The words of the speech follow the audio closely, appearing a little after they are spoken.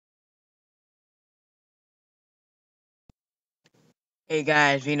Hey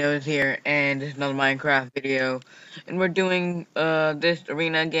guys, Vino's here, and this is another Minecraft video, and we're doing this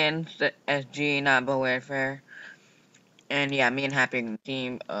arena again, the SG, not Warfare, and yeah, me and Happy in the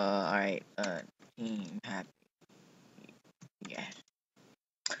team. Alright, Team Happy, yes.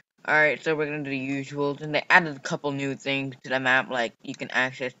 Alright, so we're gonna do the usuals, and they added a couple new things to the map, like you can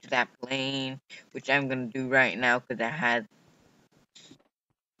access to that plane, which I'm gonna do right now because it has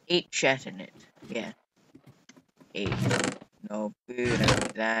 8 chests in it. Yeah, 8. No food, I don't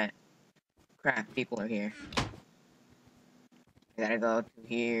need that. Crap, people are here. I gotta go to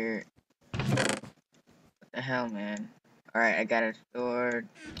here. What the hell, man? Alright, I got it stored.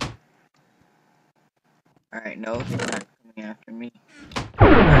 Alright, no, he's not coming after me.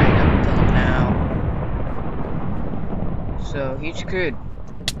 Alright, I'm killing him now. So, he's screwed.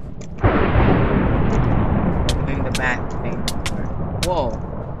 Doing the back thing. Whoa.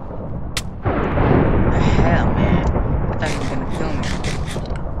 The hell, man? I thought he was gonna kill me.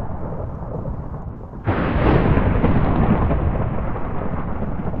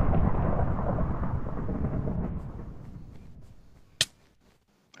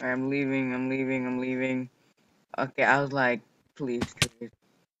 Alright, I'm leaving. Okay, I was like, please.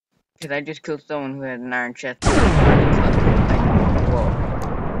 Because I just killed someone who had an iron chest. Like, whoa.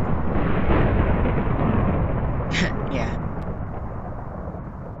 Yeah.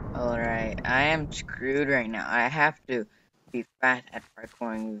 Alright, I am screwed right now. I have to be fast at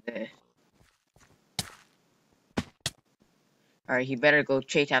parkouring this. Alright, he better go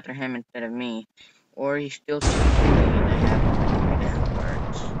chase after him instead of me. Or he's still chasing me and I have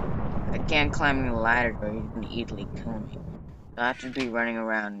afterwards. I can't climb the ladder or he's gonna easily kill me. So I have to be running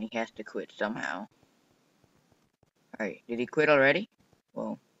around and he has to quit somehow. Alright, did he quit already?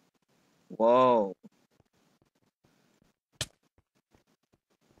 Whoa. Whoa.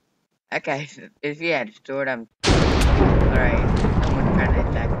 That guy, if he had a sword, I'm... Alright, someone's trying to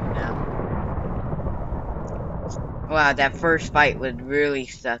attack me now. Wow, that first fight was really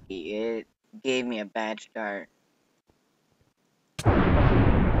sucky. It gave me a bad start.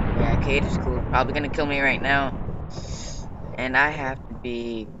 Yeah, Kate is cool. Probably gonna kill me right now. And I have to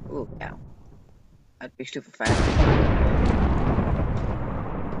be... Ooh, cow. I have to be super fast.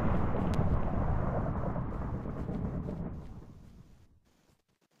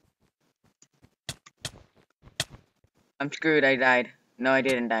 I'm screwed, I died. No, I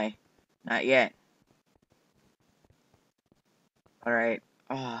didn't die. Not yet. Alright.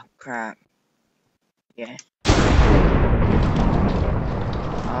 Oh, crap. Yeah.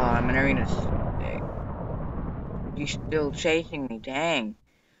 Oh, I'm in arena 6. He's still chasing me, dang.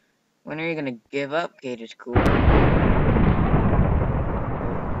 When are you gonna give up, Kate is cool?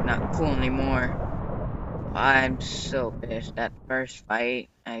 Not cool anymore. I'm so pissed. That first fight,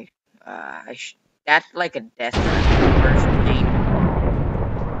 that's like a death match. First game.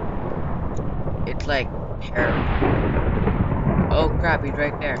 It's like terrible. Oh crap, he's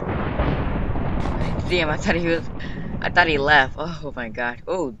right there. I didn't see him. I thought he left. Oh my gosh.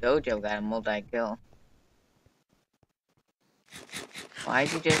 Oh, Dojo got a multi-kill. Why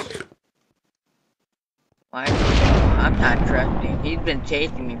is he just... I'm not trusting. He's been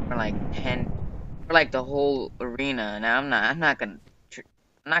chasing me for like the whole arena. Now I'm not gonna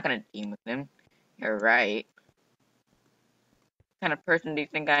team with him. You're right. What kind of person do you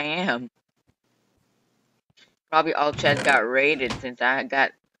think I am? Probably all chests got raided since I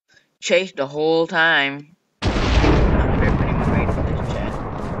got chased the whole time. I wonder if anyone raided this chest.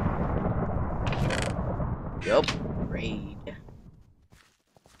 Yup, raid.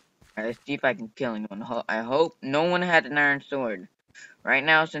 Alright, let's see if I can kill anyone. I hope no one had an iron sword. Right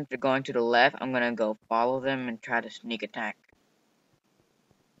now, since they're going to the left, I'm gonna go follow them and try to sneak attack.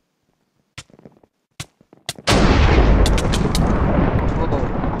 Oh,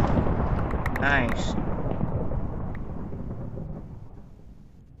 nice.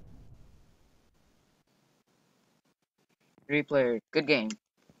 Three players. Good game.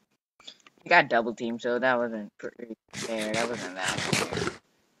 We got double team, so that wasn't pretty fair. That wasn't that fair.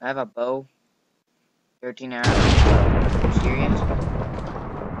 I have a bow. 13 arrows. Are you serious?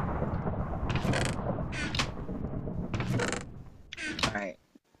 Alright.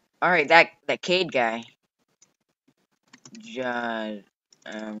 Alright, that Cade guy. Just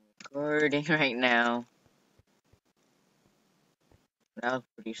recording right now. That was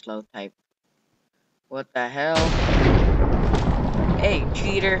pretty slow type. What the hell? Hey,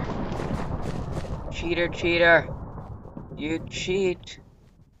 cheater! Cheater! You cheat!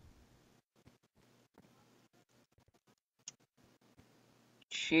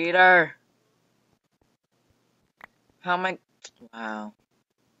 Cheater! How am I... Wow.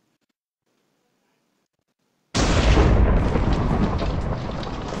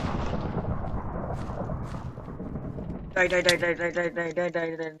 Die, die, die, die, die, die, die, die,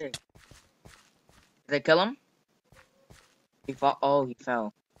 die, die, die. Did I kill him? He fell. Oh, he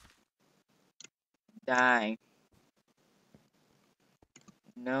fell. Die.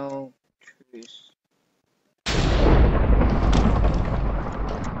 No truce.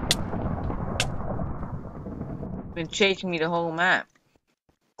 Been chasing me the whole map.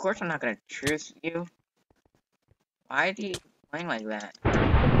 Of course I'm not gonna truce you. Why do you playing like that?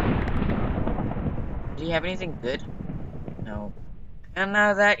 Do you have anything good? No. And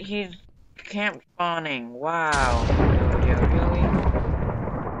now that he's camp spawning. Wow. Really?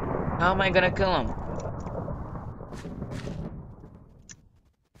 How am I gonna kill him?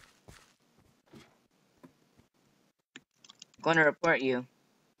 I'm gonna report you.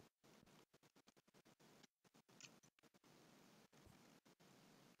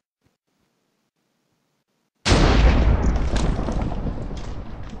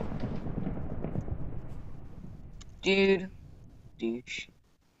 Dude. Douche.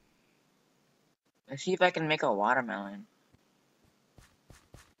 Let's see if I can make a watermelon.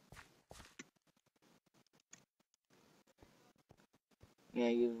 Yeah,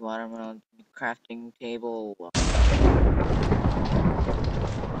 use watermelon crafting table.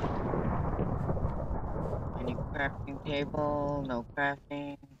 Any crafting table? No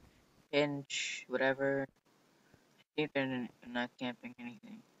crafting. Pinch, whatever. I think they're not camping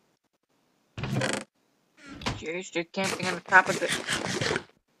anything. Cheers, they're camping on the top of the...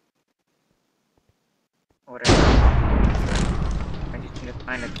 Whatever. I just need to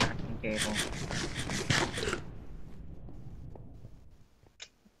find a crafting table.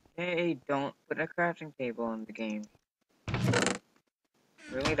 Hey, don't put a crafting table in the game.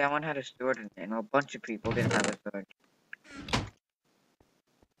 Really, that one had a sword in it, and a bunch of people didn't have a sword.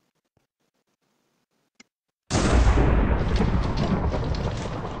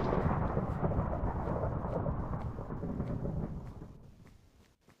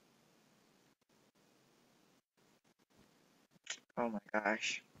 Oh my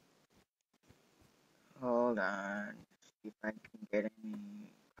gosh. Hold on. See if I can get any...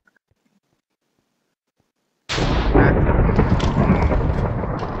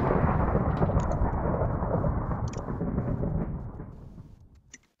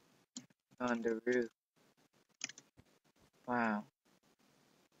 On the roof. Wow.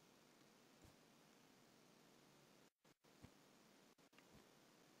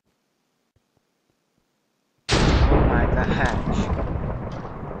 Oh my gosh.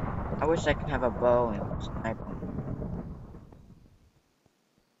 I wish I could have a bow and snipe them.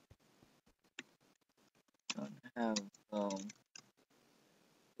 Don't have a bow.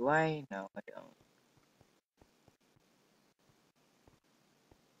 Do I? No, I don't.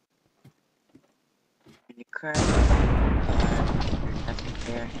 Any craft? There's nothing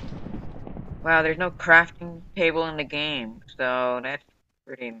there. Wow, there's no crafting table in the game, so that's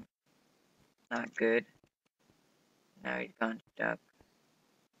pretty not good. Now he's gone stuck.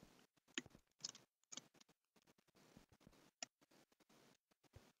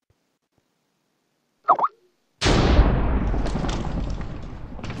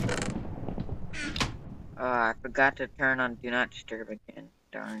 Oh, I forgot to turn on Do Not Disturb again.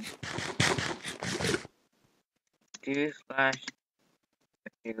 Darn. Do slash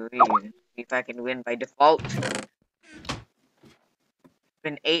delete. See if I can win by default. It's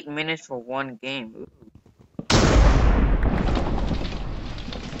been 8 minutes for one game. Ooh.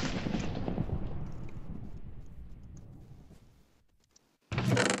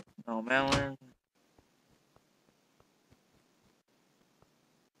 No melon.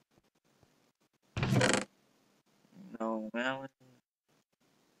 No melon.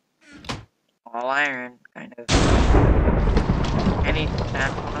 All iron, kind of. Any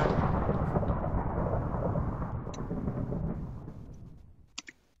snap on?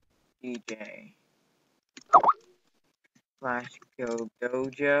 DJ. Slash go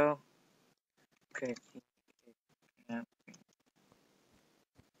dojo. Okay, yeah.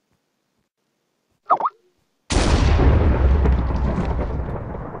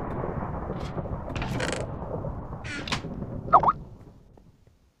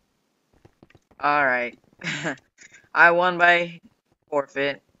 Alright. I won by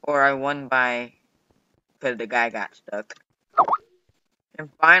forfeit, or I won by because the guy got stuck. And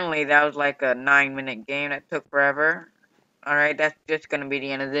finally, that was like a 9-minute game that took forever. Alright, that's just gonna be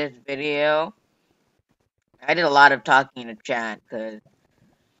the end of this video. I did a lot of talking in the chat, because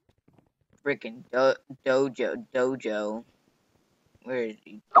freaking Dojo. Where is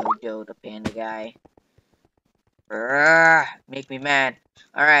he? Dojo, the panda guy. Make me mad.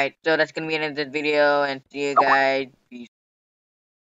 Alright, so that's gonna be the end of this video, and see you guys. Peace.